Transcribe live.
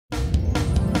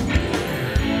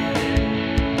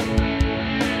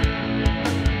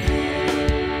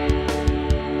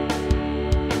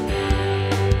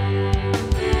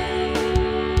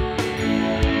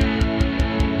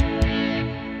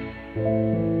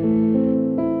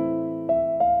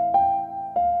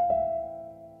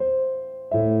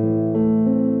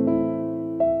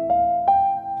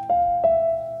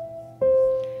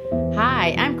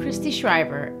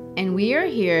Shriver, and we are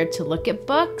here to look at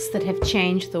books that have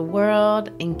changed the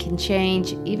world and can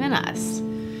change even us.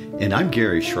 And I'm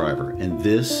Gary Shriver, and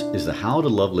this is the How to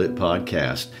Love Lit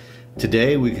podcast.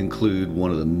 Today we conclude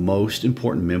one of the most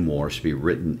important memoirs to be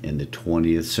written in the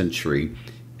 20th century,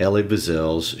 Elie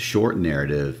Wiesel's short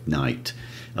narrative, Night.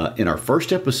 In our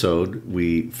first episode,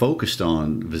 we focused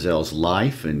on Wiesel's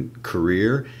life and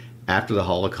career after the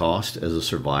Holocaust as a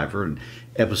survivor. In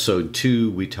episode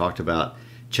 2, we talked about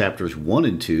chapters 1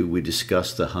 and 2. We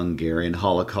discussed the Hungarian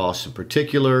Holocaust in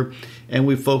particular, and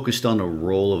we focused on the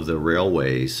role of the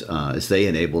railways as they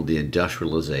enabled the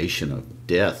industrialization of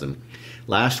death. And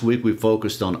last week, we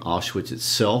focused on Auschwitz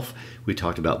itself. We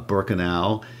talked about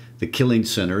Birkenau, the killing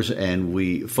centers, and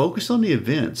we focused on the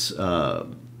events,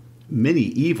 many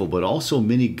evil, but also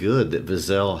many good that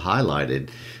Wiesel highlighted,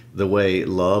 the way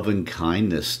love and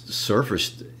kindness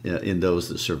surfaced in those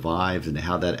that survived and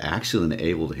how that actually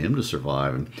enabled him to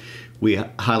survive. And we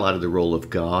highlighted the role of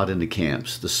God in the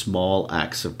camps, the small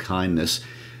acts of kindness,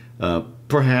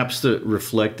 perhaps that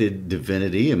reflected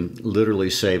divinity and literally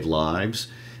saved lives.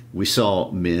 We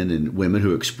saw men and women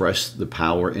who expressed the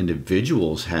power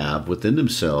individuals have within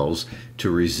themselves to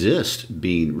resist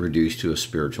being reduced to a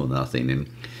spiritual nothing. And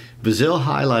Wiesel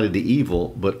highlighted the evil,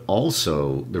 but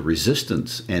also the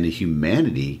resistance and the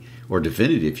humanity, or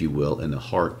divinity, if you will, in the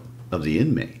heart of the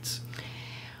inmates.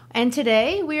 And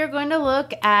today we are going to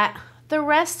look at the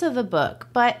rest of the book,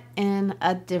 but in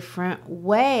a different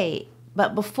way.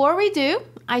 But before we do,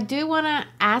 I do want to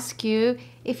ask you,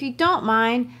 if you don't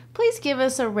mind, please give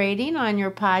us a rating on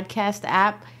your podcast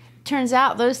app. Turns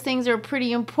out those things are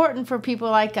pretty important for people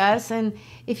like us, and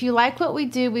if you like what we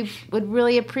do, we would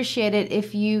really appreciate it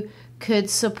if you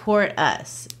could support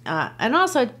us. And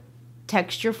also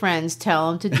text your friends,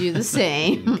 tell them to do the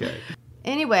same. Okay.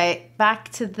 Anyway, back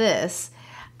to this.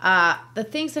 The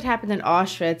things that happened in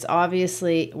Auschwitz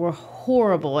obviously were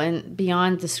horrible and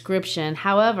beyond description.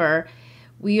 However,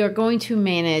 we are going to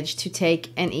manage to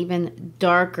take an even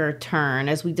darker turn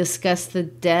as we discuss the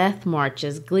death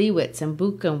marches, Gleiwitz and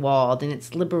Buchenwald, and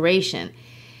its liberation.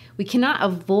 We cannot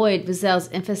avoid Wiesel's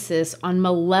emphasis on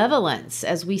malevolence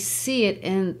as we see it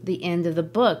in the end of the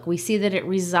book. We see that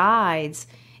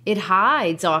it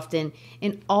hides often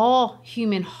in all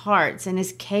human hearts and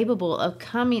is capable of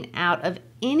coming out of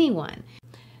anyone.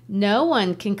 No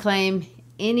one can claim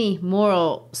any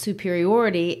moral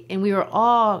superiority, and we are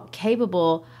all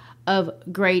capable of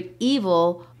great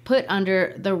evil put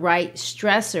under the right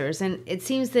stressors. And it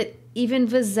seems that even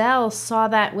Wiesel saw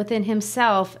that within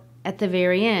himself at the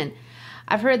very end.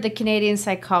 I've heard the Canadian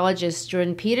psychologist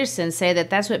Jordan Peterson say that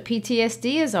that's what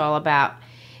PTSD is all about.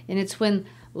 And it's when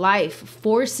life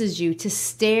forces you to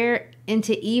stare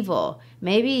into evil,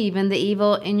 maybe even the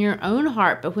evil in your own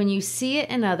heart, but when you see it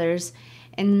in others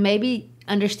and maybe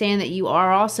understand that you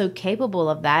are also capable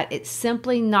of that, it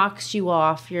simply knocks you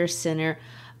off your center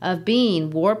of being.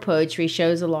 War poetry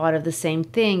shows a lot of the same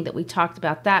thing that we talked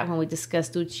about that when we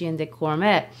discussed Lucien de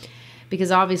Cormet,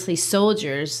 because obviously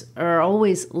soldiers are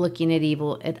always looking at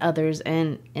evil at others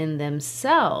and in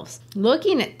themselves.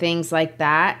 Looking at things like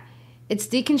that, it's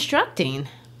deconstructing.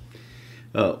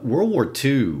 World War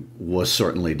II was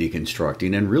certainly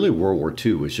deconstructing, and really World War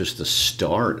II was just the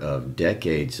start of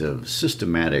decades of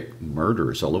systematic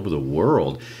murders all over the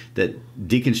world that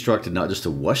deconstructed not just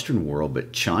the Western world,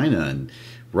 but China and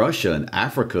Russia and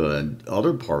Africa and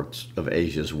other parts of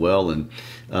Asia as well.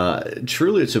 And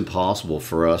truly it's impossible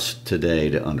for us today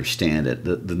to understand it.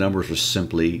 The numbers are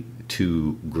simply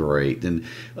too great. And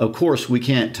of course, we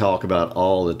can't talk about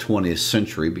all the 20th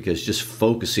century because just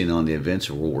focusing on the events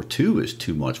of World War II is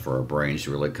too much for our brains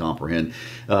to really comprehend.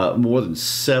 More than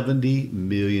 70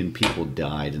 million people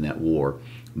died in that war,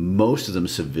 most of them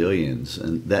civilians,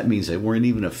 and that means they weren't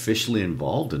even officially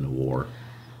involved in the war.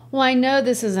 Well, I know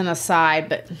this is an aside,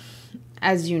 but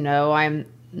as you know, I'm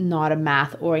not a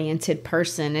math-oriented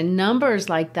person, and numbers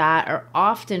like that are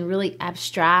often really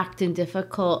abstract and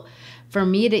difficult for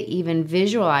me to even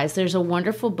visualize. There's a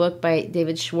wonderful book by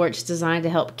David Schwartz designed to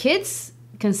help kids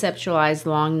conceptualize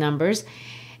long numbers.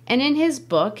 And in his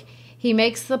book, he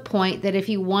makes the point that if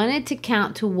you wanted to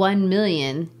count to 1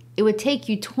 million, it would take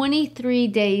you 23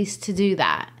 days to do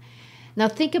that. Now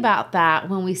think about that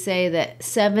when we say that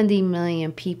 70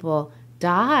 million people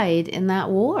died in that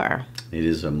war. It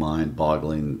is a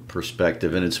mind-boggling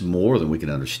perspective, and it's more than we can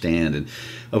understand. And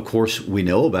of course, we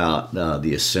know about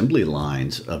the assembly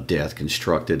lines of death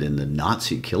constructed in the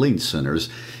Nazi killing centers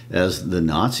as the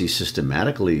Nazis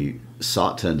systematically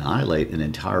sought to annihilate an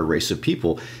entire race of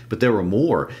people. But there were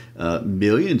more.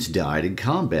 Millions died in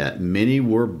combat. Many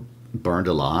were burned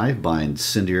alive by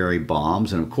incendiary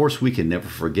bombs. And of course, we can never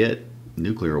forget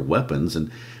nuclear weapons.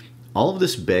 And all of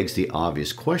this begs the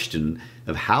obvious question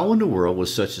of how in the world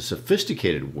was such a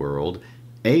sophisticated world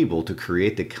able to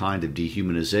create the kind of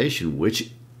dehumanization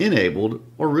which enabled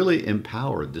or really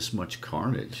empowered this much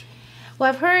carnage? Well,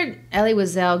 I've heard Elie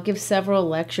Wiesel give several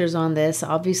lectures on this,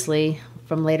 obviously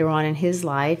from later on in his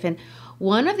life. And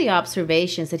one of the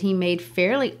observations that he made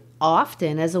fairly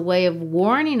often as a way of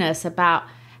warning us about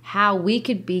how we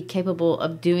could be capable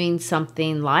of doing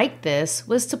something like this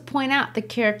was to point out the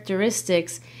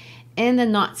characteristics in the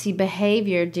Nazi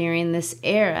behavior during this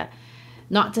era.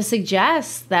 Not to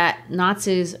suggest that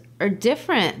Nazis are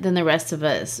different than the rest of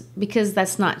us, because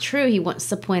that's not true. He wants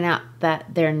to point out that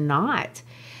they're not.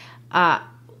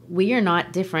 We are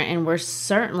not different, and we're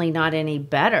certainly not any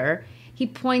better. He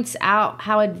points out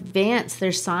how advanced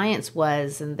their science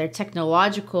was, and their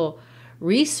technological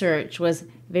research was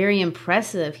very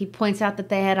impressive. He points out that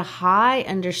they had a high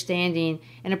understanding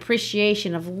and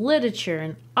appreciation of literature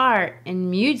and art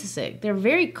and music. They're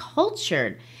very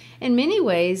cultured. In many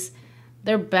ways,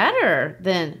 they're better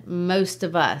than most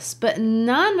of us, but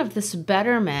none of this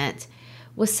betterment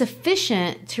was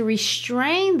sufficient to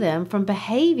restrain them from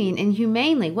behaving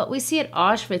inhumanely. What we see at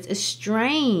Auschwitz is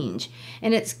strange,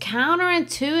 and it's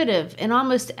counterintuitive in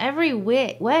almost every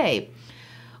way.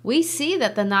 We see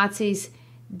that the Nazis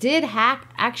did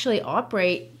actually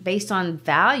operate based on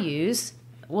values.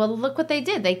 Well, look what they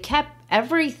did. They kept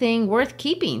everything worth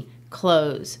keeping.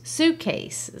 Clothes,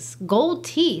 suitcases, gold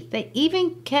teeth. They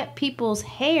even kept people's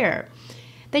hair.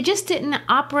 They just didn't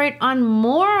operate on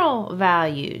moral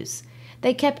values.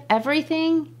 They kept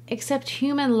everything except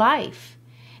human life.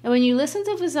 And when you listen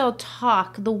to Wiesel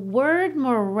talk, the word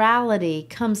morality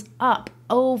comes up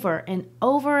over and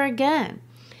over again.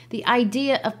 The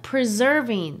idea of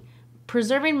preserving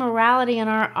morality in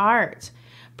our art,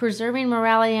 preserving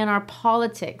morality in our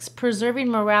politics, preserving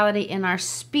morality in our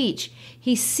speech.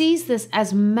 He sees this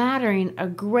as mattering a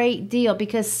great deal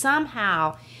because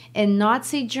somehow in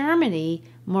Nazi Germany,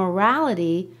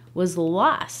 morality was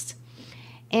lost.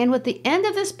 And what the end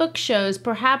of this book shows,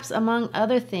 perhaps among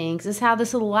other things, is how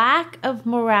this lack of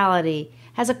morality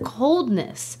has a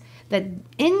coldness that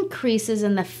increases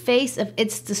in the face of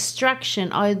its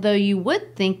destruction, although you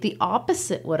would think the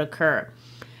opposite would occur.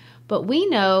 But we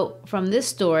know from this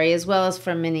story, as well as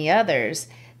from many others,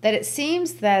 that it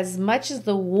seems that as much as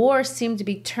the war seemed to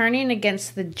be turning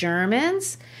against the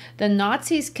Germans, the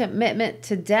Nazis' commitment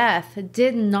to death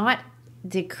did not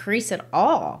decrease at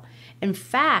all. In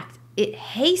fact, it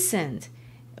hastened.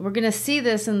 We're going to see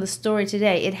this in the story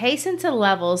today. It hastened to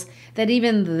levels that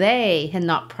even they had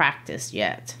not practiced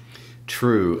yet.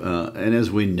 True. And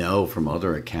as we know from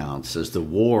other accounts, as the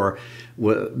war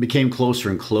became closer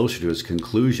and closer to its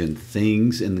conclusion,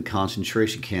 things in the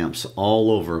concentration camps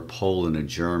all over Poland and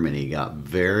Germany got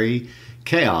very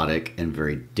chaotic and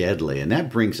very deadly. And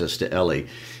that brings us to Elie.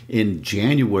 In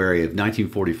January of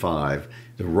 1945,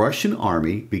 the Russian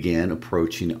army began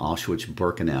approaching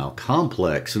Auschwitz-Birkenau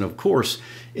complex. And of course,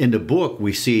 in the book,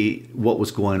 we see what was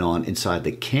going on inside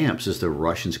the camps as the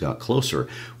Russians got closer.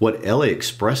 What Elie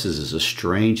expresses is a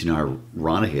strange and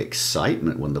ironic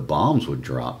excitement when the bombs would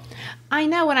drop. I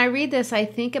know. When I read this, I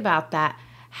think about that.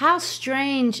 How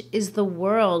strange is the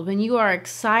world when you are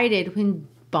excited when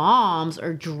bombs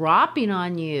are dropping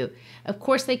on you. Of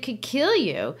course, they could kill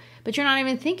you, but you're not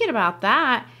even thinking about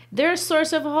that. They're a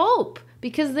source of hope,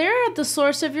 because they're at the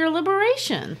source of your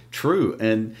liberation. True.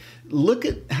 And look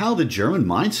at how the German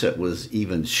mindset was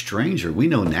even stranger. We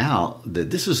know now that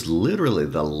this is literally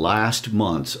the last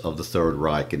months of the Third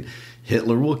Reich. And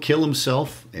Hitler will kill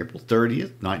himself April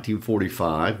 30th,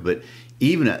 1945. But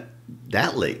even at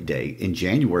that late date, in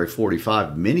January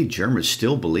 45, many Germans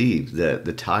still believed that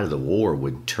the tide of the war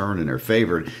would turn in their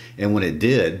favor. And when it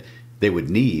did, they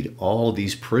would need all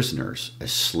these prisoners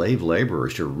as slave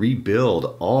laborers to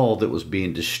rebuild all that was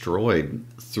being destroyed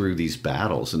through these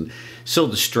battles. And so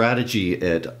the strategy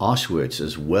at Auschwitz,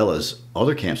 as well as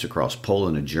other camps across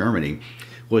Poland and Germany,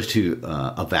 was to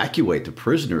evacuate the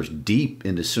prisoners deep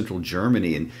into central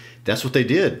Germany. And that's what they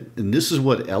did. And this is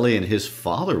what Elie and his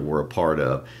father were a part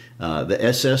of. The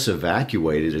SS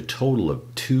evacuated a total of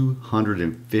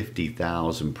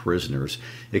 250,000 prisoners,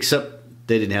 except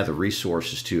they didn't have the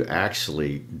resources to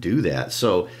actually do that.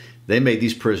 So they made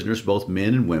these prisoners, both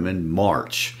men and women,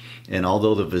 march. And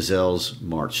although the Wiesel's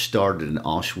march started in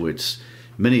Auschwitz,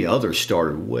 many others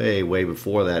started way, way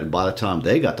before that. And by the time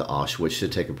they got to Auschwitz to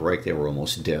take a break, they were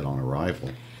almost dead on arrival.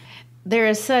 There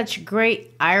is such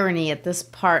great irony at this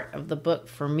part of the book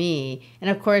for me. And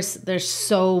of course, there's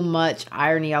so much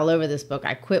irony all over this book.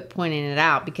 I quit pointing it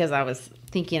out because I was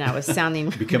thinking I was sounding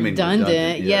Becoming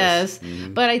redundant. Yes.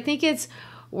 Mm-hmm. But I think it's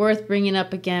worth bringing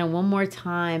up again one more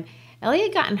time. Elie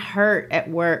had gotten hurt at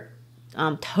work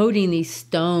toting these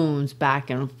stones back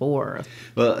and forth.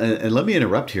 Well, and let me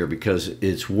interrupt here because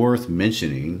it's worth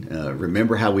mentioning.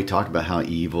 Remember how we talked about how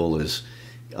evil is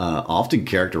often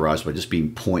characterized by just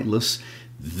being pointless?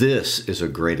 This is a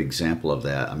great example of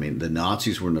that. I mean, the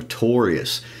Nazis were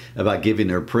notorious about giving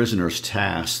their prisoners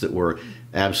tasks that were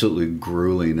absolutely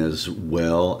grueling as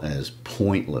well as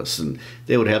pointless. And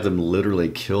they would have them literally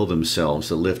kill themselves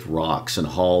to lift rocks and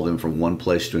haul them from one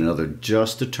place to another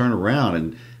just to turn around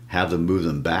and have them move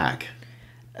them back.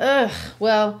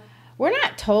 Well, we're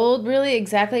not told really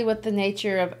exactly what the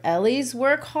nature of Elie's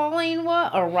work hauling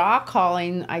was, or rock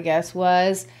hauling, I guess,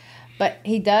 was. But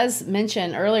he does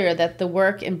mention earlier that the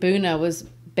work in Buna was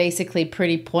basically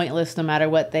pretty pointless no matter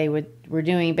what they were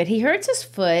doing. But he hurts his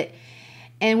foot,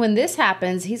 and when this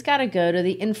happens, he's got to go to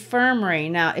the infirmary.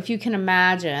 Now, if you can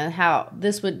imagine how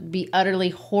this would be utterly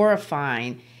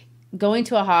horrifying, going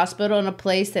to a hospital in a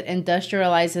place that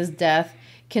industrializes death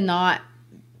cannot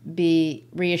be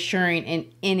reassuring in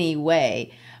any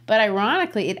way. But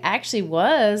ironically, it actually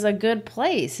was a good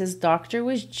place. His doctor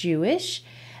was Jewish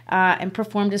and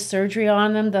performed his surgery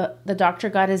on them. The doctor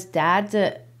got his dad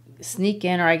to sneak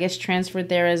in, or I guess transferred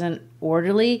there as an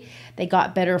orderly. They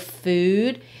got better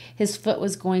food. His foot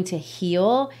was going to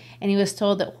heal, and he was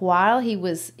told that while he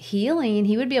was healing,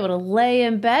 he would be able to lay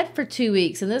in bed for 2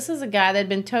 weeks. And this is a guy that had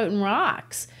been toting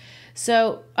rocks.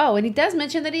 So, and he does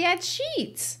mention that he had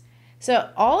sheets. So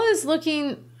all is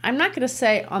looking, I'm not going to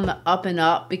say on the up and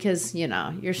up because,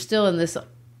 you're still in this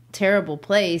terrible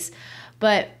place,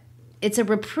 but it's a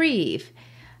reprieve,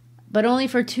 but only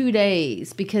for 2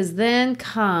 days, because then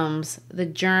comes the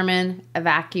German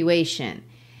evacuation.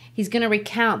 He's going to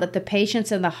recount that the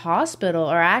patients in the hospital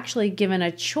are actually given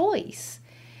a choice.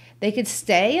 They could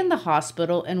stay in the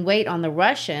hospital and wait on the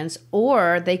Russians,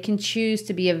 or they can choose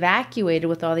to be evacuated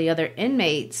with all the other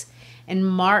inmates and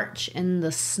march in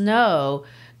the snow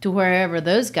to wherever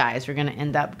those guys were going to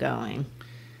end up going.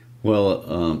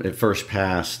 Well, at first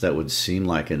pass, that would seem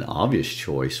like an obvious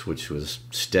choice, which was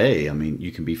stay. I mean,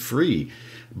 you can be free.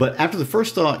 But after the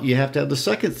first thought, you have to have the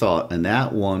second thought, and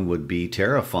that one would be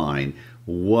terrifying.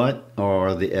 What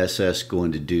are the SS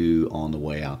going to do on the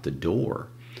way out the door?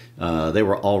 They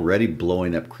were already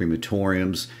blowing up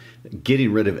crematoriums,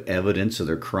 getting rid of evidence of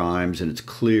their crimes, and it's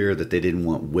clear that they didn't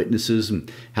want witnesses.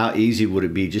 And how easy would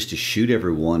it be just to shoot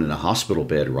everyone in a hospital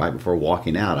bed right before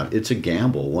walking out? It's a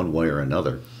gamble one way or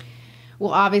another.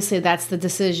 Well, obviously, that's the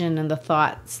decision and the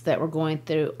thoughts that were going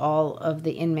through all of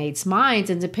the inmates'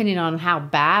 minds. And depending on how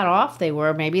bad off they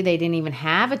were, maybe they didn't even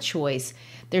have a choice.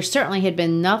 There certainly had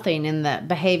been nothing in the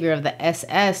behavior of the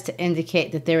SS to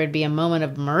indicate that there would be a moment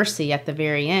of mercy at the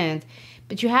very end.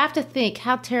 But you have to think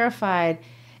how terrified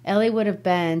Elie would have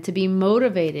been to be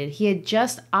motivated. He had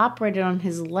just operated on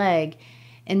his leg,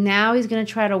 and now he's going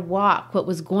to try to walk what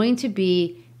was going to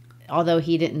be, although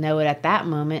he didn't know it at that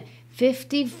moment,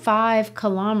 55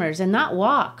 kilometers, and not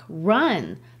walk,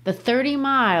 run the 30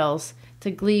 miles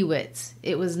to Gliwice.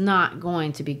 It was not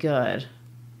going to be good.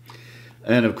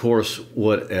 And of course,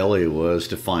 what Elie was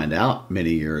to find out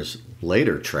many years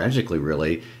later, tragically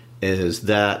really, is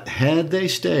that had they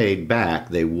stayed back,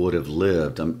 they would have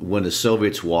lived. When the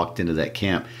Soviets walked into that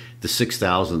camp, the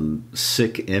 6,000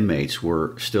 sick inmates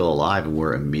were still alive and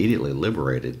were immediately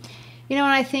liberated. When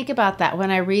I think about that,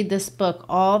 when I read this book,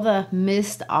 all the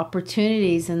missed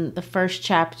opportunities in the first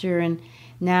chapter, and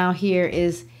now here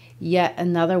is yet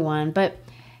another one. But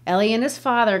Elie and his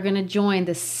father are going to join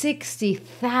the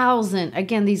 60,000,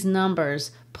 again, these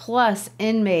numbers, plus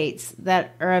inmates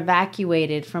that are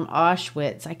evacuated from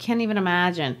Auschwitz. I can't even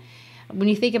imagine. When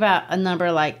you think about a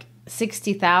number like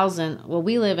 60,000, well,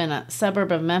 we live in a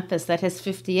suburb of Memphis that has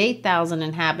 58,000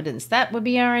 inhabitants. That would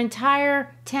be our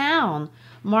entire town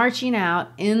marching out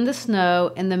in the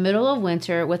snow in the middle of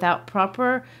winter without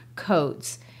proper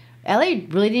coats. Elie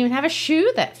really didn't even have a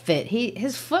shoe that fit.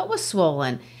 His foot was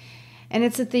swollen. And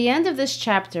it's at the end of this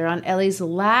chapter, on Elie's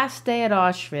last day at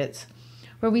Auschwitz,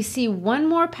 where we see one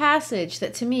more passage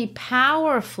that to me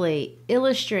powerfully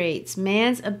illustrates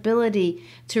man's ability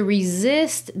to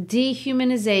resist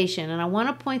dehumanization. And I want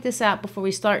to point this out before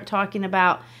we start talking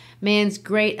about man's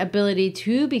great ability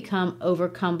to become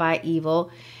overcome by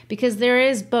evil, because there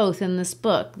is both in this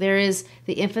book. There is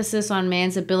the emphasis on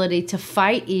man's ability to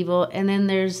fight evil, and then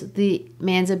there's the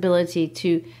man's ability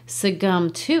to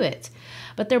succumb to it.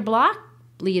 But their block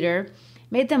leader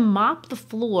made them mop the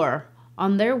floor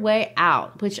on their way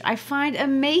out, which I find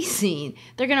amazing.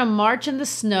 They're going to march in the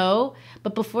snow,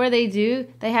 but before they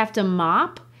do, they have to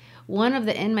mop. One of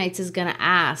the inmates is going to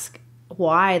ask,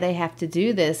 why they have to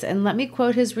do this. And let me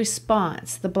quote his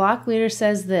response. The block leader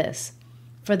says this: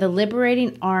 "For the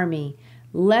liberating army,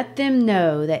 let them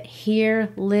know that here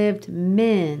lived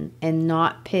men and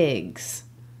not pigs."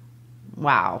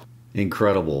 Wow.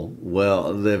 Incredible.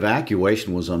 Well, the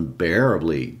evacuation was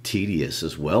unbearably tedious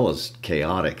as well as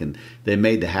chaotic, and they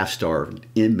made the half-starved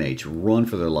inmates run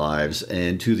for their lives,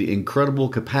 and to the incredible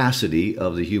capacity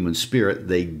of the human spirit,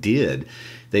 they did.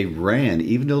 They ran,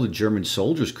 even though the German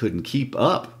soldiers couldn't keep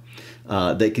up.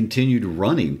 They continued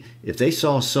running. If they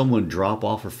saw someone drop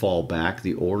off or fall back,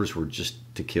 the orders were just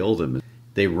to kill them.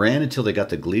 They ran until they got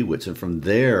to Gleiwitz, and from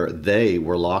there they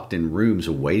were locked in rooms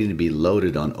waiting to be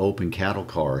loaded on open cattle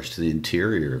cars to the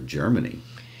interior of Germany.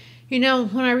 You know,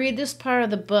 when I read this part of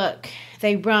the book,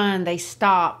 they run, they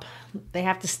stop, they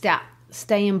have to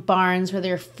stay in barns where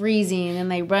they're freezing,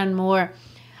 and they run more.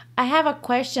 I have a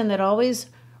question that always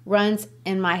runs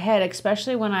in my head,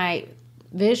 especially when I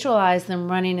visualize them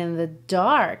running in the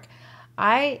dark.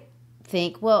 I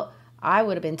think, well, I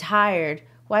would have been tired.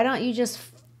 Why don't you just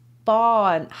fall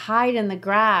and hide in the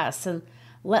grass and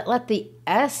let the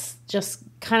S just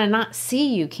kind of not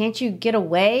see you? Can't you get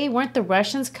away? Weren't the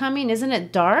Russians coming? Isn't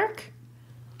it dark?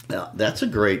 That's a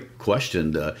great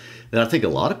question that I think a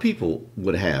lot of people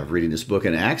would have reading this book.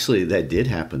 And actually, that did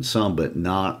happen some, but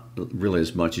not really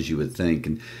as much as you would think.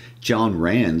 And John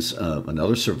Rands,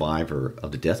 another survivor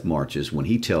of the death marches, when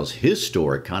he tells his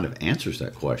story, kind of answers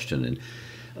that question. And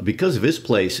because of his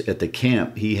place at the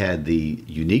camp, he had the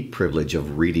unique privilege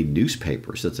of reading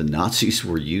newspapers that the Nazis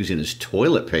were using as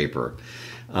toilet paper.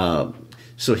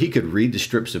 So he could read the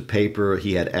strips of paper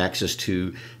he had access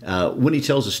to. When he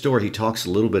tells the story, he talks a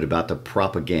little bit about the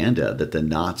propaganda that the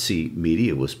Nazi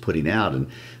media was putting out. And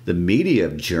the media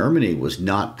of Germany was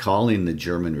not calling the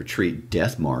German retreat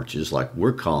death marches like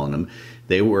we're calling them.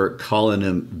 They were calling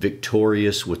them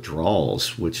victorious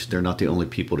withdrawals, which they're not the only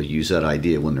people to use that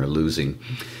idea when they're losing.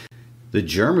 The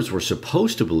Germans were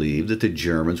supposed to believe that the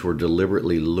Germans were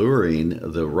deliberately luring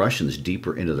the Russians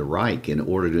deeper into the Reich in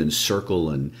order to encircle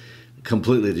and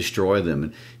completely destroy them.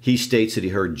 And he states that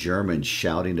he heard Germans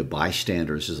shouting to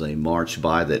bystanders as they marched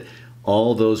by that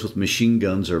all those with machine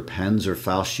guns or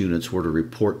Panzerfaust units were to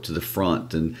report to the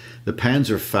front. And the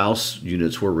Panzerfaust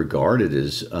units were regarded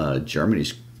as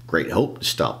Germany's great hope to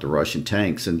stop the Russian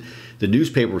tanks. And the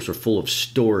newspapers were full of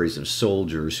stories of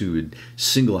soldiers who had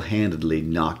single-handedly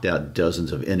knocked out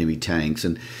dozens of enemy tanks.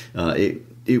 And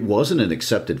it wasn't an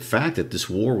accepted fact that this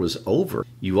war was over.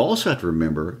 You also have to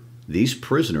remember these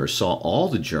prisoners saw all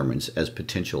the Germans as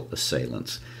potential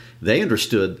assailants. They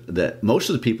understood that most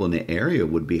of the people in the area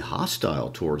would be hostile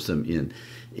towards them. And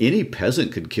any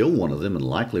peasant could kill one of them, and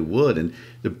likely would. And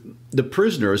the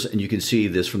prisoners, and you can see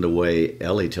this from the way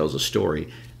Elie tells the story,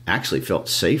 actually felt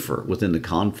safer within the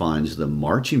confines of the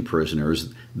marching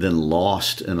prisoners than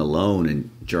lost and alone in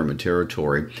German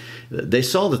territory. They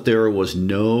saw that there was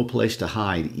no place to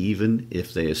hide, even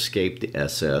if they escaped the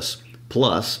SS.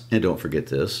 Plus, and don't forget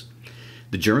this,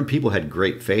 the German people had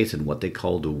great faith in what they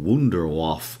called the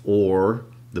Wunderwaffe, or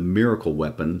the miracle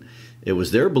weapon. It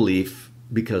was their belief,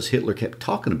 because Hitler kept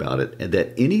talking about it, and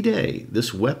that any day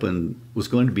this weapon was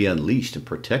going to be unleashed and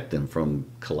protect them from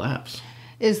collapse.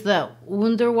 Is the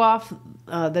Wunderwaffe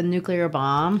the nuclear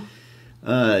bomb?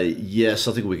 Yes,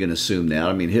 I think we can assume that.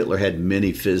 I mean, Hitler had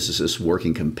many physicists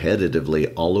working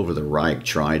competitively all over the Reich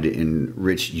trying to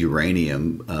enrich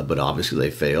uranium, but obviously they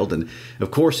failed. And,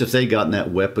 of course, if they'd gotten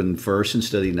that weapon first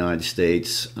instead of the United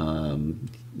States...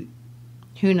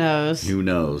 who knows? Who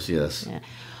knows, yes. Yeah.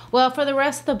 Well, for the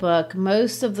rest of the book,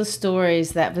 most of the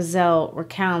stories that Wiesel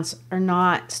recounts are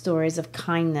not stories of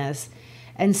kindness.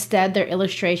 Instead, they're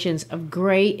illustrations of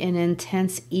great and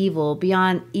intense evil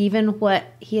beyond even what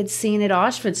he had seen at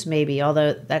Auschwitz, maybe,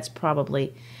 although that's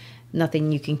probably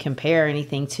nothing you can compare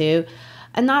anything to.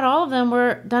 And not all of them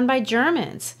were done by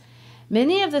Germans.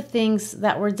 Many of the things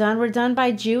that were done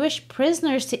by Jewish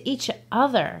prisoners to each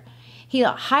other. He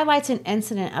highlights an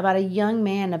incident about a young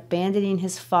man abandoning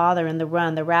his father in the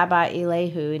run, the Rabbi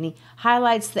Elihu, and he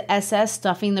highlights the SS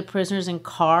stuffing the prisoners in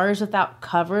cars without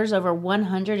covers, over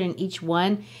 100 in each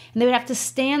one, and they would have to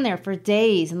stand there for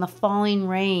days in the falling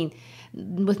rain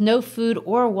with no food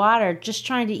or water, just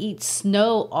trying to eat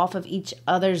snow off of each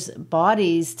other's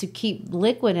bodies to keep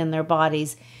liquid in their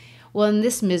bodies. Well, in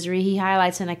this misery, he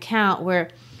highlights an account where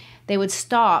they would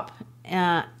stop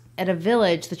at a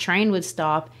village, the train would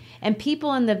stop, and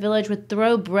people in the village would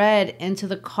throw bread into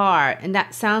the car. And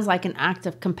that sounds like an act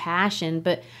of compassion,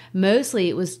 but mostly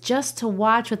it was just to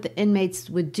watch what the inmates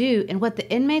would do. And what the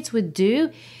inmates would do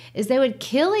is they would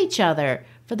kill each other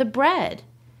for the bread.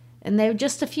 And they were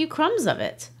just a few crumbs of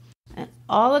it. And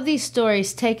all of these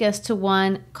stories take us to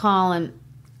one common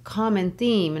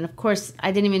theme. And of course,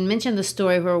 I didn't even mention the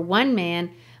story where one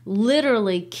man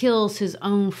literally kills his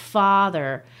own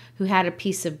father who had a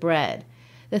piece of bread.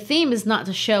 The theme is not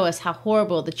to show us how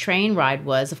horrible the train ride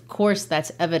was. Of course,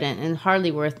 that's evident and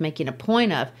hardly worth making a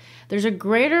point of. There's a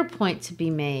greater point to be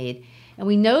made. And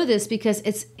we know this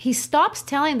because he stops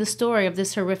telling the story of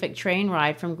this horrific train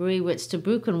ride from Gruywitz to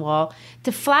Buchenwald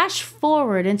to flash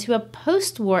forward into a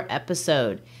post-war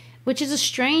episode, which is a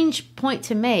strange point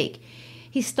to make.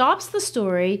 He stops the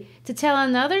story to tell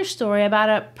another story about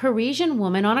a Parisian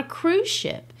woman on a cruise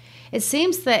ship. It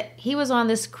seems that he was on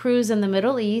this cruise in the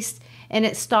Middle East, and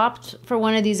it stopped for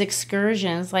one of these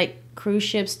excursions like cruise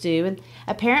ships do. And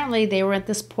apparently they were at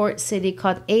this port city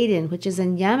called Aden, which is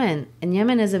in Yemen. And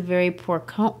Yemen is a very poor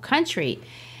country.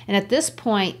 And at this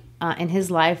point in his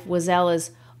life, Wiesel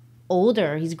is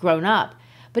older. He's grown up.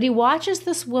 But he watches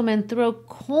this woman throw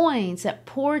coins at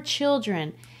poor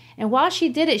children. And while she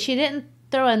did it, she didn't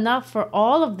throw enough for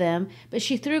all of them, but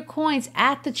she threw coins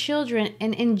at the children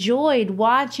and enjoyed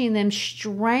watching them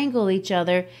strangle each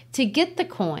other to get the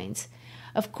coins.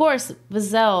 Of course,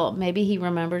 Wiesel, maybe he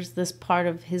remembers this part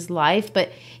of his life,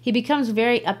 but he becomes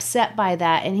very upset by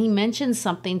that, and he mentions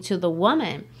something to the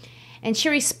woman. And she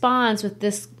responds with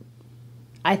this,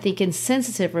 I think,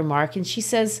 insensitive remark, and she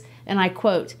says, and I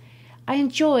quote, "I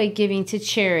enjoy giving to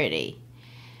charity."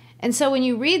 And so when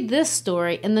you read this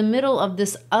story in the middle of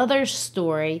this other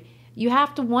story, you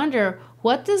have to wonder,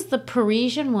 what does the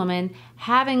Parisian woman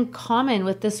have in common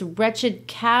with this wretched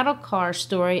cattle car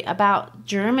story about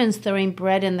Germans throwing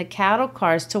bread in the cattle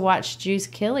cars to watch Jews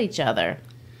kill each other?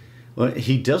 Well,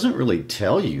 he doesn't really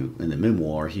tell you in the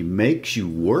memoir. He makes you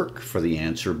work for the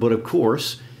answer. But of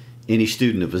course, any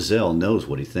student of Wiesel knows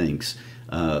what he thinks.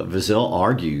 Wiesel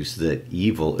argues that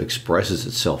evil expresses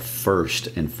itself first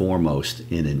and foremost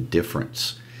in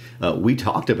indifference. We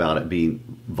talked about it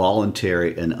being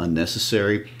voluntary and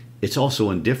unnecessary. It's also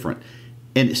indifferent.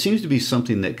 And it seems to be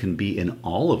something that can be in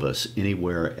all of us,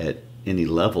 anywhere at any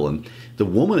level. And the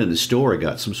woman in the story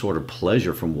got some sort of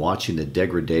pleasure from watching the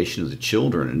degradation of the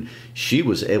children, and she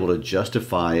was able to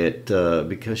justify it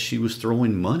because she was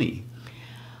throwing money.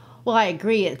 Well, I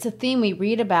agree. It's a theme we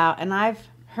read about, and I've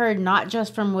heard not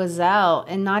just from Wiesel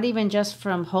and not even just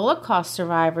from Holocaust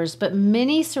survivors, but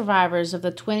many survivors of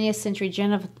the 20th century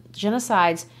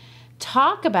genocides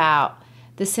talk about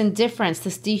this indifference,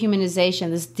 this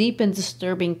dehumanization, this deep and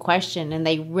disturbing question, and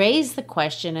they raise the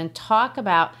question and talk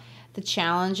about the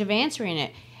challenge of answering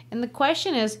it. And the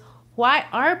question is, why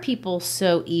are people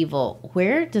so evil?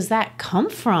 Where does that come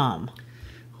from?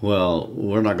 Well,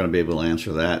 we're not going to be able to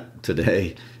answer that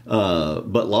today,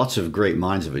 but lots of great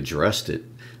minds have addressed it.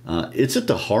 It's at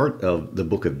the heart of the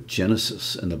book of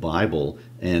Genesis in the Bible,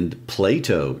 and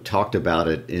Plato talked about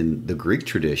it in the Greek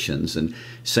traditions, and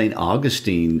St.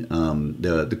 Augustine,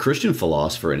 the Christian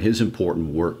philosopher, in his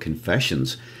important work,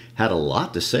 Confessions, had a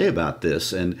lot to say about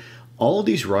this. And all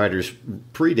these writers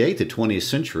predate the 20th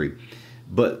century,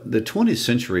 but the 20th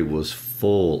century was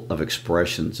full of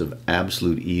expressions of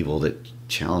absolute evil that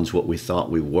challenged what we thought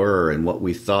we were and what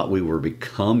we thought we were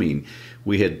becoming.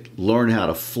 We had learned how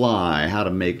to fly, how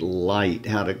to make light,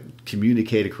 how to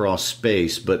communicate across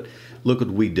space, but look what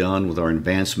we've done with our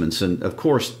advancements. And of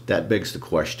course, that begs the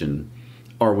question,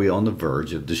 are we on the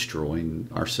verge of destroying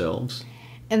ourselves?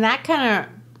 And that kind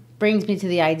of brings me to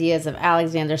the ideas of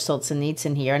Alexander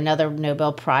Solzhenitsyn here, another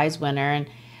Nobel Prize winner. And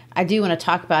I do want to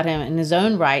talk about him in his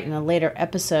own right in a later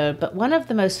episode. But one of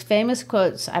the most famous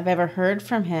quotes I've ever heard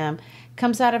from him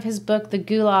comes out of his book, The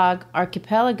Gulag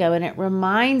Archipelago. And it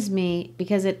reminds me,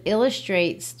 because it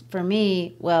illustrates for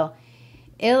me, well,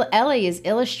 Elie is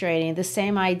illustrating the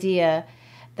same idea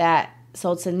that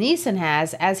Solzhenitsyn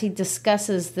has as he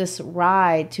discusses this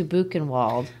ride to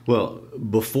Buchenwald. Well,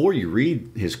 before you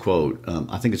read his quote,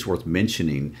 I think it's worth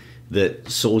mentioning that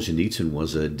Solzhenitsyn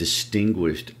was a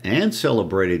distinguished and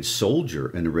celebrated soldier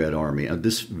in the Red Army,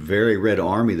 this very Red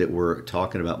Army that we're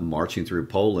talking about marching through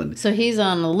Poland. So he's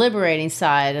on the liberating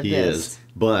side of this. He is.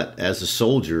 But as a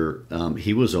soldier,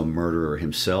 he was a murderer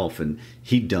himself, and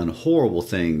he'd done horrible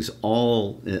things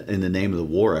all in the name of the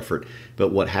war effort.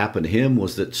 But what happened to him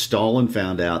was that Stalin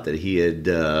found out that he had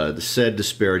said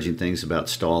disparaging things about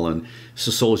Stalin.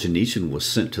 So Solzhenitsyn was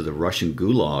sent to the Russian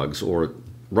gulags, or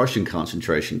Russian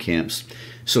concentration camps.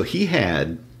 So he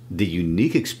had the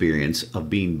unique experience of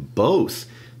being both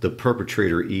the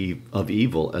perpetrator of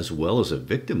evil as well as a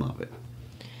victim of it.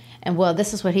 And well,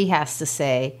 this is what he has to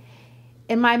say.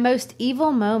 In my most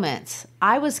evil moments,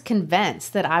 I was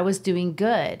convinced that I was doing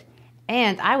good,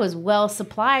 and I was well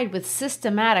supplied with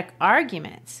systematic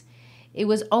arguments. It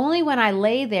was only when I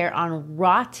lay there on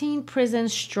rotting prison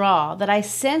straw that I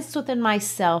sensed within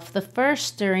myself the first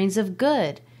stirrings of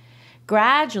good.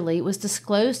 Gradually it was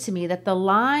disclosed to me that the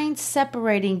line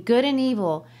separating good and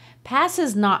evil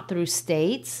passes not through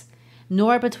states,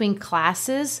 nor between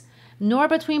classes, nor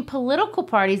between political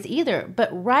parties either, but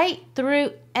right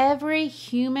through every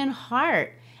human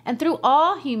heart and through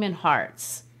all human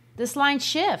hearts. This line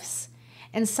shifts.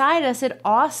 Inside us, it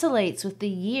oscillates with the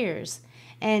years,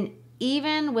 and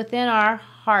even within our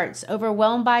hearts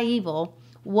overwhelmed by evil,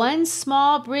 one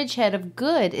small bridgehead of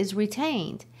good is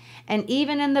retained. And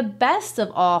even in the best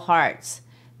of all hearts,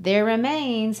 there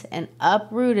remains an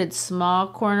uprooted small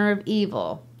corner of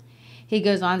evil. He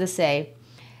goes on to say,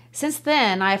 since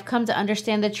then, I have come to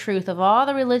understand the truth of all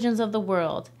the religions of the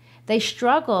world. They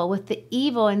struggle with the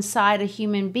evil inside a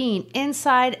human being,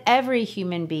 inside every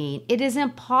human being. It is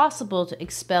impossible to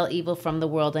expel evil from the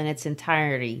world in its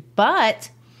entirety, but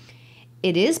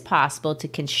it is possible to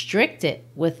constrict it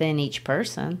within each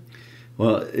person.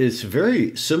 Well, it's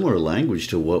very similar language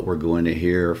to what we're going to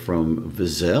hear from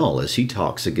Wiesel as he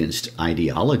talks against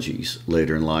ideologies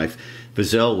later in life.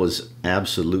 Wiesel was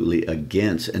absolutely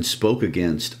against and spoke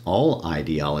against all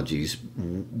ideologies,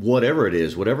 whatever it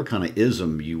is, whatever kind of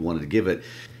ism you wanted to give it.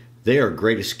 They are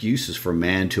great excuses for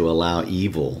man to allow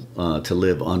evil to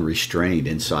live unrestrained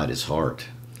inside his heart.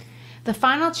 The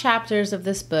final chapters of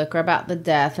this book are about the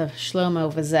death of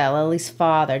Shlomo Wiesel. Elie's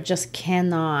father just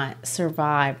cannot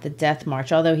survive the death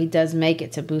march. Although he does make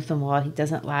it to Buchenwald, he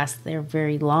doesn't last there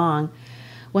very long.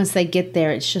 Once they get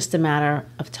there, it's just a matter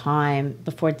of time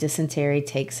before dysentery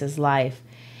takes his life.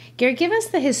 Gary, give us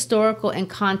the historical and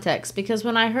context, because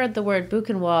when I heard the word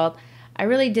Buchenwald, I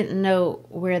really didn't know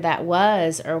where that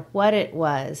was or what it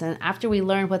was. And after we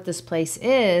learn what this place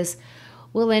is,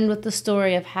 we'll end with the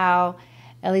story of how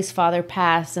Elie's father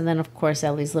passed, and then, of course,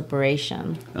 Elie's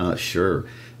liberation. Sure.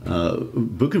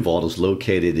 Buchenwald is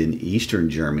located in eastern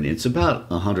Germany. It's about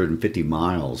 150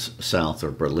 miles south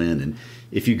of Berlin. And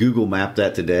if you Google map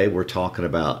that today, we're talking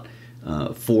about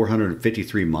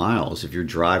 453 miles if you're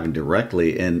driving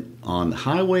directly. And on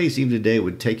highways, even today, it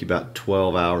would take you about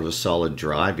 12 hours of solid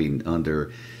driving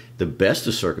under the best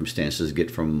of circumstances to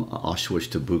get from Auschwitz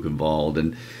to Buchenwald.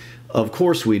 And of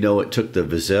course, we know it took the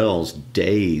Wiesels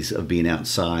days of being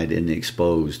outside in the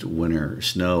exposed winter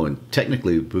snow. And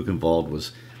technically, Buchenwald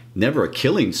was never a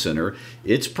killing center.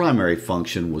 Its primary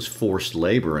function was forced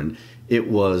labor, and it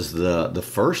was the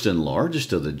first and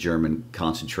largest of the German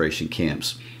concentration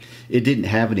camps. It didn't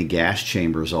have any gas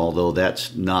chambers, although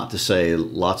that's not to say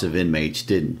lots of inmates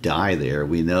didn't die there.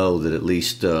 We know that at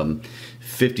least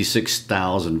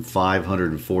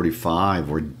 56,545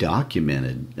 were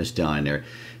documented as dying there.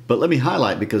 But let me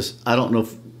highlight, because I don't know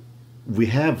if we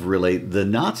have really, the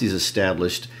Nazis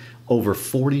established over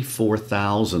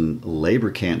 44,000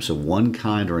 labor camps of one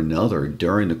kind or another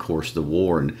during the course of the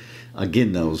war. And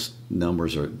again, those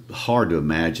numbers are hard to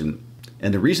imagine.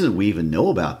 And the reason that we even know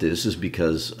about this is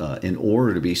because in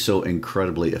order to be so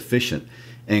incredibly efficient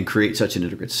and create such an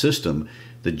intricate system,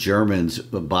 the Germans,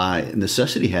 by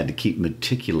necessity, had to keep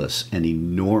meticulous and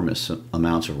enormous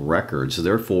amounts of records.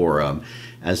 Therefore,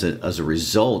 as a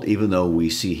result, even though we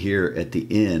see here at the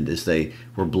end, as they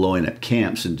were blowing up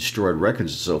camps and destroyed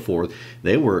records and so forth,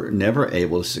 they were never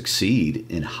able to succeed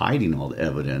in hiding all the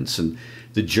evidence. And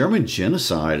the German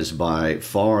genocide is by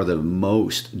far the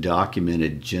most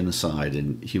documented genocide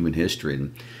in human history.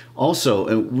 And also,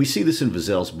 and we see this in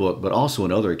Wiesel's book, but also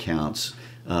in other accounts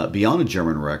beyond the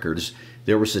German records,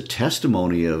 there was a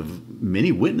testimony of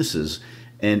many witnesses.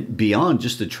 And beyond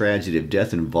just the tragedy of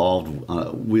death involved,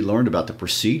 we learned about the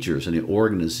procedures and the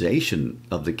organization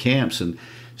of the camps. And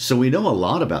so we know a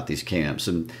lot about these camps.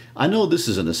 And I know this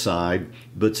is an aside,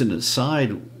 but it's an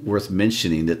aside worth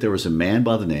mentioning that there was a man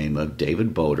by the name of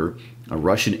David Boder, a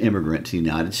Russian immigrant to the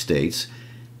United States,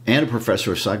 and a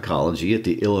professor of psychology at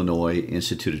the Illinois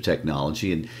Institute of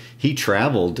Technology. And he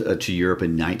traveled to Europe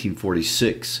in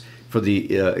 1946 for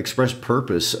the express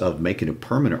purpose of making a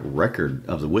permanent record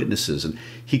of the witnesses. And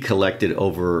he collected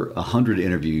over 100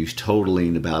 interviews,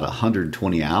 totaling about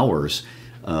 120 hours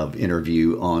of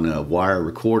interview on a wire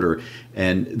recorder.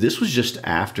 And this was just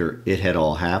after it had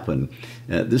all happened.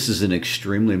 This is an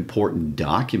extremely important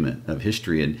document of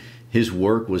history, and his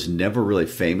work was never really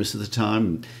famous at the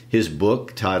time. His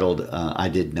book, titled I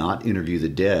Did Not Interview the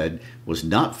Dead, was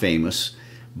not famous,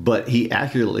 but he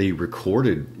accurately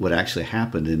recorded what actually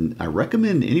happened. And I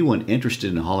recommend anyone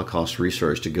interested in Holocaust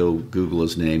research to go Google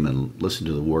his name and listen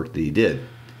to the work that he did.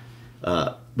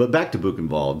 But back to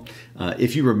Buchenwald.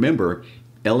 If you remember,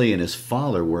 Elie and his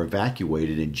father were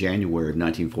evacuated in January of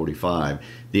 1945,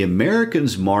 the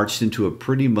Americans marched into a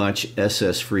pretty much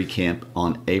SS-free camp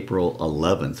on April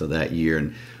 11th of that year.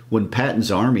 And when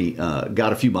Patton's army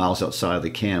got a few miles outside of the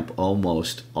camp,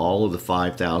 almost all of the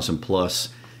 5,000 plus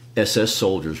SS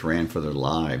soldiers ran for their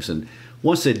lives. And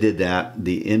once they did that,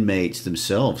 the inmates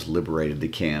themselves liberated the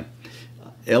camp.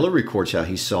 Elie records how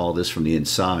he saw this from the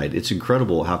inside. It's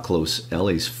incredible how close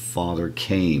Elie's father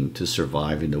came to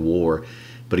surviving the war.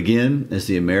 But again, as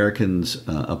the Americans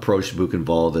approached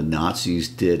Buchenwald, the Nazis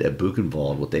did at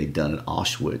Buchenwald what they'd done at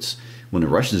Auschwitz. When the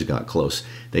Russians got close,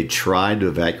 they tried to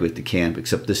evacuate the camp,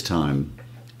 except this time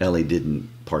Elie didn't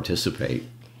participate.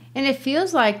 And it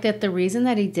feels like that the reason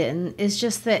that he didn't is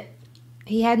just that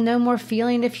he had no more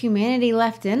feeling of humanity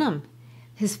left in him.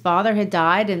 His father had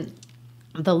died, and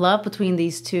the love between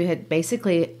these two had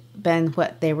basically been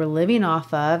what they were living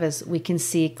off of, as we can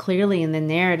see clearly in the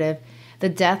narrative. The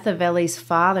death of Elie's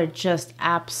father just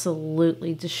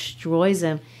absolutely destroys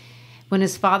him. When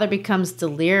his father becomes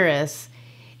delirious,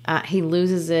 he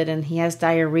loses it and he has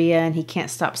diarrhea and he can't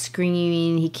stop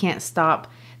screaming. He can't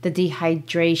stop the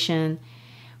dehydration.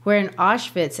 Where in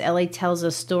Auschwitz, Elie tells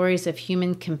us stories of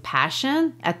human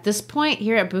compassion. At this point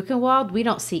here at Buchenwald, we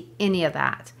don't see any of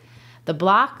that. The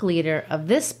block leader of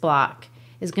this block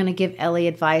is going to give Elie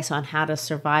advice on how to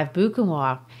survive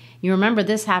Buchenwald. You remember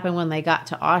this happened when they got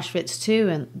to Auschwitz too,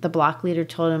 and the block leader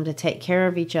told them to take care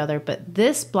of each other. But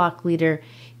this block leader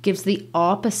gives the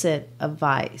opposite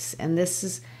advice. And this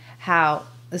is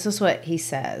what he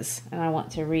says, and I want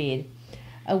to read.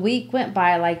 A week went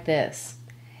by like this.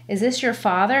 Is this your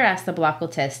father? Asked the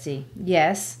Blockeltesti.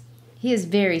 Yes. He is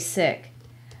very sick.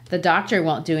 The doctor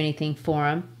won't do anything for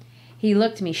him. He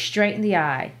looked me straight in the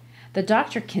eye. The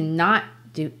doctor cannot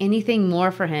do anything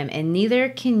more for him, and neither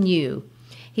can you.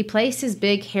 He placed his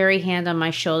big hairy hand on my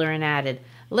shoulder and added,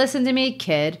 Listen to me,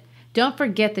 kid. Don't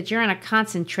forget that you're in a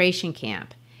concentration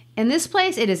camp. In this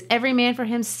place, it is every man for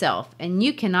himself, and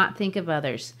you cannot think of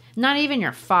others, not even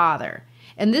your father.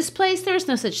 In this place, there is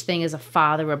no such thing as a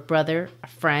father, a brother, a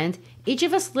friend. Each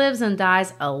of us lives and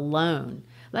dies alone.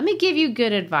 Let me give you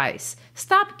good advice.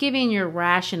 Stop giving your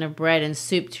ration of bread and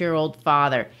soup to your old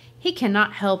father. You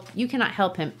cannot help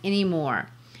him anymore.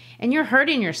 And you're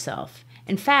hurting yourself.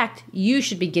 In fact, you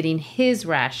should be getting his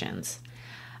rations.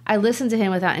 I listened to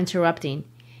him without interrupting.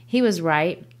 He was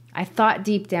right. I thought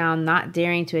deep down, not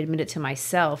daring to admit it to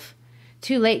myself.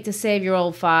 Too late to save your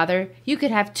old father. You could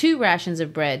have 2 rations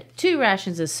of bread, 2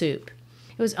 rations of soup.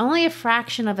 It was only a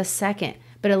fraction of a second,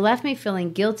 but it left me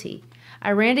feeling guilty.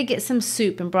 I ran to get some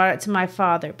soup and brought it to my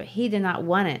father, but he did not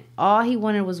want it. All he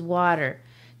wanted was water.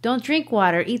 Don't drink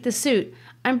water, eat the soup.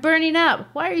 I'm burning up.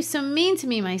 Why are you so mean to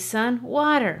me, my son?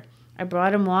 Water. I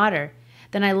brought him water.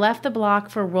 Then I left the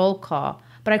block for roll call,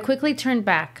 but I quickly turned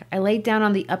back. I laid down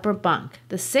on the upper bunk.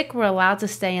 The sick were allowed to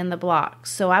stay in the block,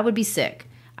 so I would be sick.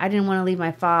 I didn't want to leave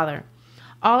my father.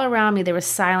 All around me there was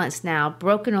silence now,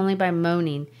 broken only by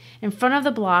moaning. In front of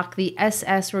the block, the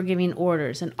SS were giving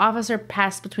orders. An officer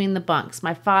passed between the bunks.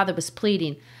 My father was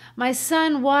pleading, My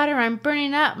son, water, I'm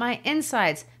burning up, my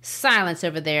insides. Silence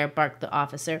over there, barked the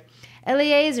officer.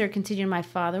 Eliezer, continued my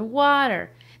father,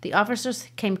 water. The officers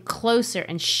came closer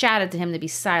and shouted to him to be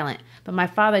silent, but my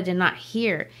father did not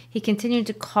hear. He continued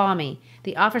to call me.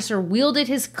 The officer wielded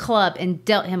his club and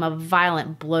dealt him a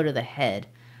violent blow to the head.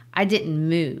 I didn't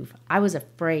move. I was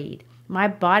afraid. My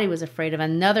body was afraid of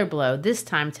another blow, this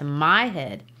time to my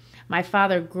head. My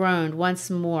father groaned once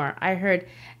more. I heard,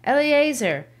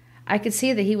 Eliezer. I could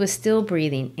see that he was still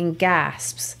breathing in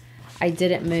gasps. I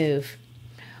didn't move.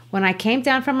 When I came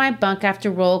down from my bunk after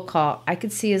roll call, I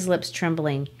could see his lips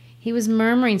trembling. He was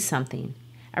murmuring something.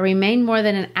 I remained more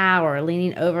than an hour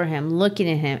leaning over him, looking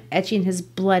at him, etching his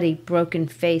bloody, broken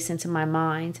face into my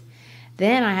mind.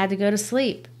 Then I had to go to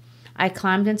sleep. I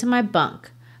climbed into my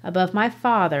bunk, above my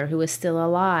father, who was still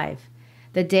alive.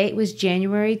 The date was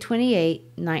January 28,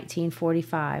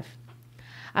 1945.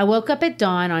 I woke up at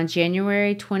dawn on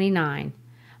January 29.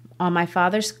 On my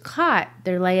father's cot,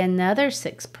 there lay another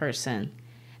sick person.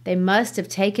 They must have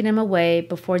taken him away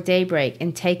before daybreak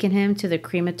and taken him to the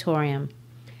crematorium.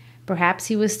 Perhaps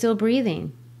he was still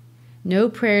breathing. No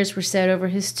prayers were said over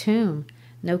his tomb,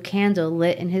 no candle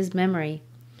lit in his memory.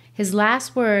 His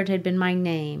last word had been my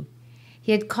name.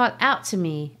 He had called out to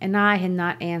me, and I had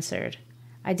not answered.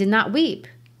 I did not weep,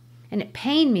 and it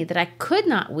pained me that I could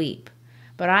not weep,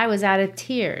 but I was out of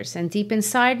tears, and deep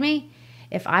inside me,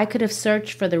 if I could have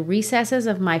searched for the recesses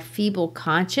of my feeble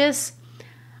conscience,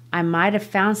 I might have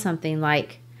found something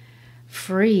like,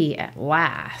 free at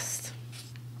last.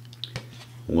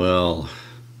 Well,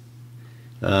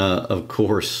 of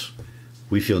course,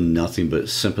 we feel nothing but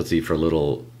sympathy for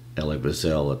little Elie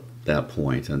Wiesel at that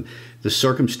point. And the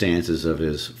circumstances of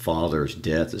his father's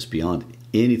death is beyond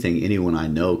anything anyone I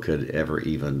know could ever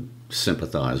even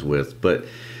sympathize with. But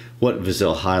what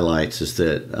Wiesel highlights is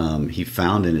that he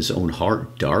found in his own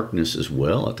heart darkness as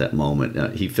well at that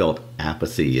moment. He felt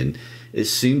apathy, and it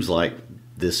seems like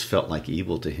this felt like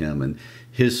evil to him. And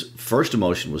his first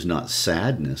emotion was not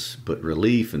sadness, but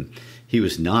relief. And he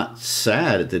was not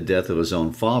sad at the death of his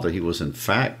own father. He was, in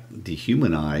fact,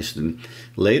 dehumanized. And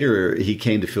later, he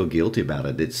came to feel guilty about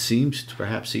it. It seems to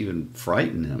perhaps even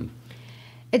frighten him.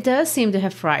 It does seem to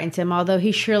have frightened him, although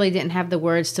he surely didn't have the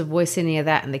words to voice any of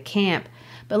that in the camp.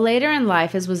 But later in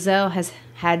life, as Wiesel has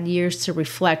had years to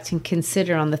reflect and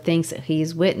consider on the things that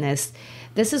he's witnessed,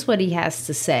 this is what he has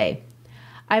to say.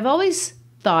 I've always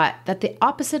thought that the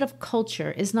opposite of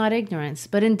culture is not ignorance,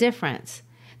 but indifference.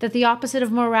 That the opposite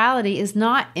of morality is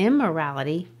not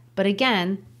immorality, but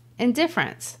again,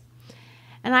 indifference.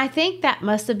 And I think that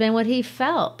must have been what he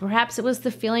felt. Perhaps it was the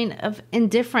feeling of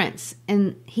indifference,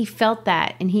 and he felt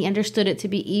that, and he understood it to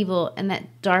be evil and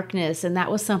that darkness, and that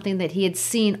was something that he had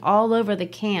seen all over the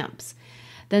camps.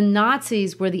 The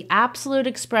Nazis were the absolute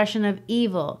expression of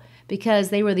evil because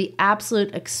they were the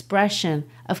absolute expression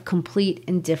of complete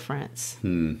indifference.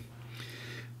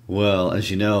 Well,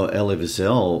 as you know, Elie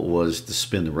Wiesel was to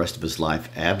spend the rest of his life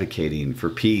advocating for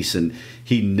peace, and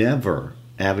he never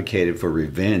advocated for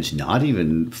revenge, not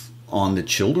even on the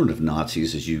children of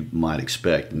Nazis, as you might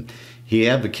expect. And he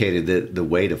advocated that the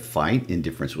way to fight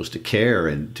indifference was to care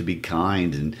and to be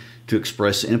kind and to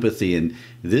express empathy. And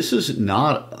this is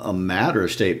not a matter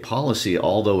of state policy,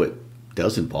 although it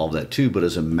does involve that too, but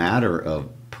as a matter of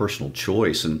personal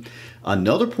choice. And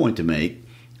another point to make,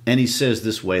 and he says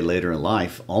this way later in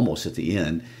life, almost at the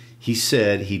end, he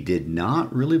said he did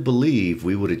not really believe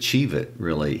we would achieve it,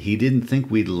 really. He didn't think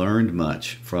we'd learned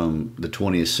much from the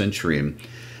 20th century.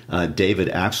 And David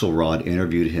Axelrod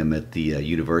interviewed him at the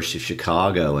University of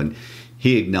Chicago, and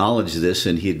he acknowledged this,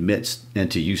 and he admits, and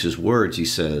to use his words, he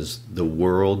says, the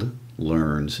world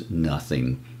learns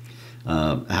nothing.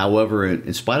 However,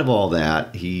 in spite of all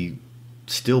that, he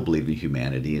still believed in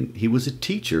humanity, and he was a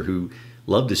teacher who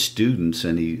loved his students,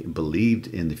 and he believed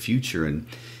in the future, and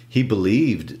he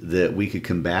believed that we could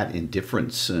combat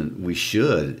indifference, and we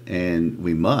should, and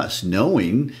we must,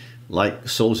 knowing, like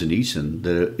Solzhenitsyn,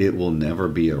 that it will never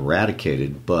be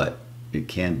eradicated, but it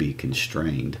can be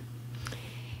constrained.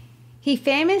 He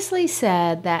famously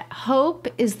said that hope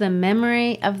is the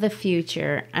memory of the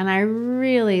future, and I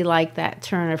really like that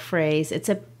turn of phrase. It's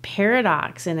a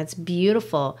paradox, and it's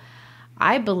beautiful.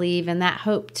 I believe in that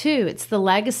hope too. It's the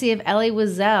legacy of Elie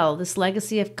Wiesel, this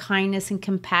legacy of kindness and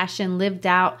compassion lived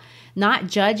out, not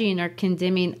judging or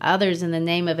condemning others in the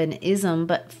name of an ism,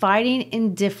 but fighting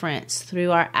indifference through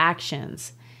our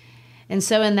actions. And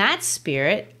so in that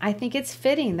spirit, I think it's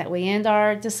fitting that we end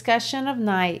our discussion of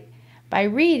night by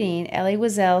reading Elie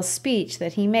Wiesel's speech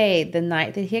that he made the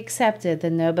night that he accepted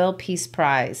the Nobel Peace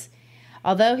Prize.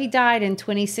 Although he died in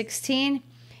 2016,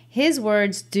 his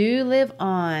words do live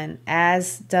on,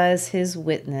 as does his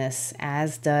witness,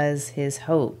 as does his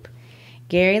hope.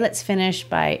 Gary, let's finish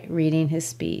by reading his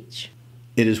speech.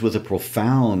 It is with a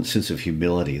profound sense of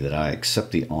humility that I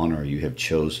accept the honor you have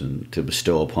chosen to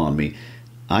bestow upon me.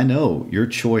 I know your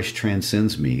choice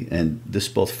transcends me, and this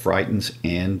both frightens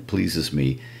and pleases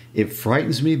me. It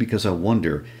frightens me because I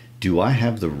wonder, do I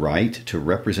have the right to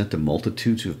represent the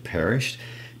multitudes who have perished?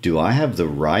 Do I have the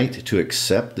right to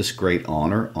accept this great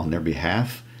honor on their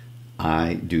behalf?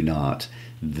 I do not.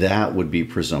 That would be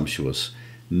presumptuous.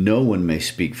 No one may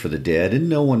speak for the dead, and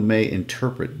no one may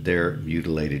interpret their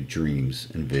mutilated dreams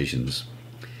and visions.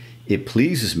 It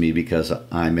pleases me because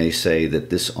I may say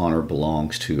that this honor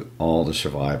belongs to all the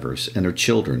survivors and their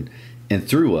children, and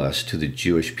through us to the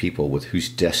Jewish people with whose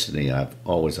destiny I've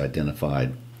always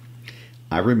identified.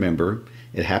 I remember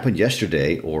it happened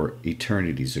yesterday or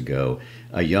eternities ago.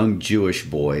 A young Jewish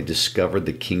boy discovered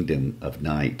the kingdom of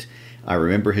night. I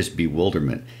remember his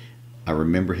bewilderment. I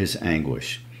remember his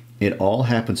anguish. It all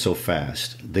happened so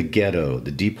fast. The ghetto,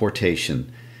 the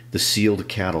deportation, the sealed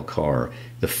cattle car,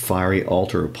 the fiery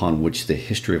altar upon which the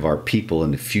history of our people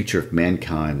and the future of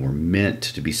mankind were meant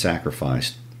to be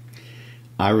sacrificed.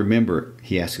 I remember,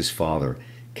 he asked his father,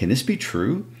 can this be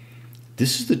true?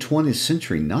 This is the 20th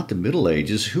century, not the Middle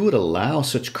Ages. Who would allow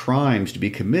such crimes to be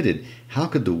committed? How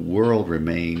could the world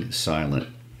remain silent?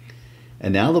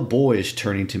 And now the boy is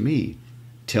turning to me.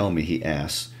 Tell me, he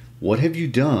asks, what have you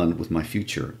done with my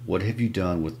future? What have you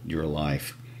done with your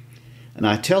life? And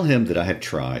I tell him that I have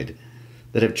tried.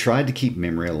 that have tried to keep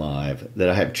memory alive, that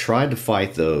I have tried to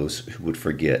fight those who would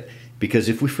forget. Because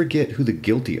if we forget who the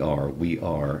guilty are, we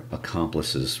are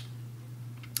accomplices.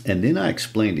 And then I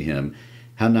explained to him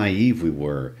how naive we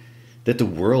were, that the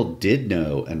world did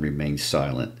know and remained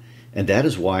silent. And that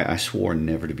is why I swore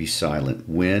never to be silent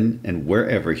when and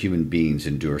wherever human beings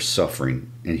endure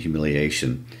suffering and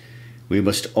humiliation. We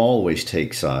must always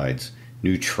take sides.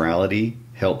 Neutrality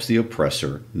helps the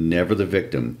oppressor, never the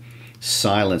victim.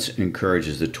 Silence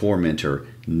encourages the tormentor,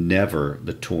 never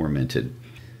the tormented.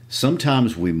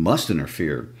 Sometimes we must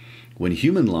interfere. When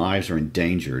human lives are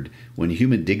endangered, when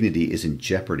human dignity is in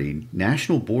jeopardy,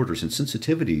 national borders and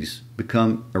sensitivities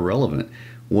become irrelevant.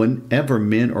 Whenever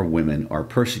men or women are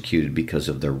persecuted because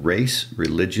of their race,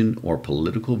 religion, or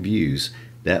political views,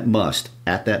 that must,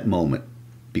 at that moment,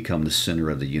 become the center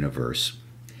of the universe.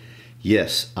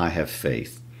 Yes, I have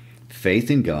faith. Faith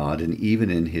in God and even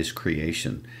in His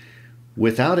creation.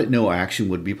 Without it, no action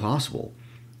would be possible.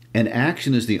 And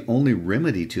action is the only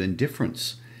remedy to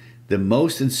indifference, the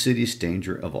most insidious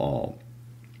danger of all.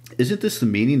 Isn't this the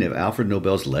meaning of Alfred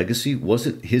Nobel's legacy?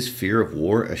 Wasn't his fear of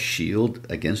war a shield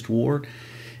against war?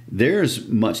 There is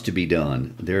much to be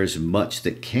done. There is much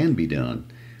that can be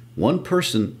done. One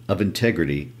person of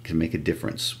integrity can make a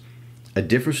difference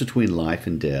between life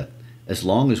and death. As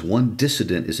long as one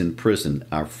dissident is in prison,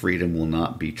 our freedom will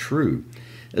not be true.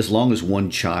 As long as one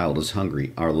child is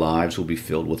hungry, our lives will be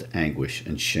filled with anguish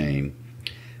and shame.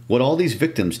 What all these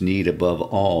victims need above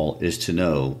all is to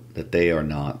know that they are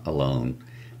not alone,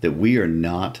 that we are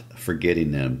not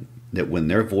forgetting them, that when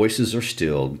their voices are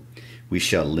stilled, we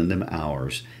shall lend them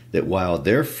ours, that while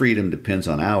their freedom depends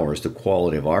on ours, the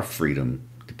quality of our freedom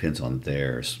depends on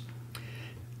theirs.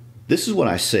 This is what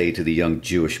I say to the young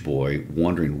Jewish boy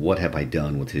wondering what have I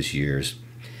done with his years.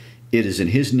 It is in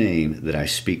His name that I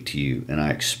speak to you, and I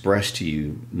express to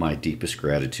you my deepest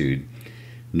gratitude.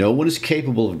 No one is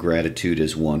capable of gratitude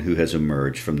as one who has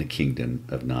emerged from the kingdom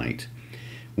of night.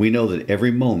 We know that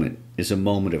every moment is a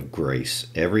moment of grace,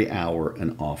 every hour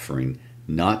an offering.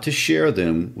 Not to share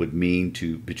them would mean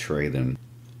to betray them.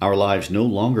 Our lives no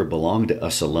longer belong to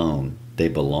us alone. They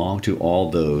belong to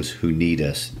all those who need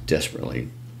us desperately.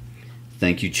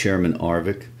 Thank you, Chairman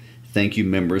Arvik. Thank you,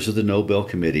 members of the Nobel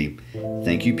Committee.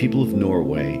 Thank you, people of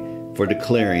Norway, for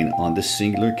declaring on this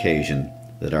singular occasion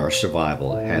that our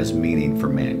survival has meaning for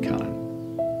mankind.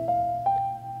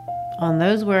 On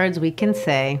those words, we can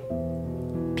say,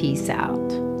 peace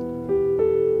out.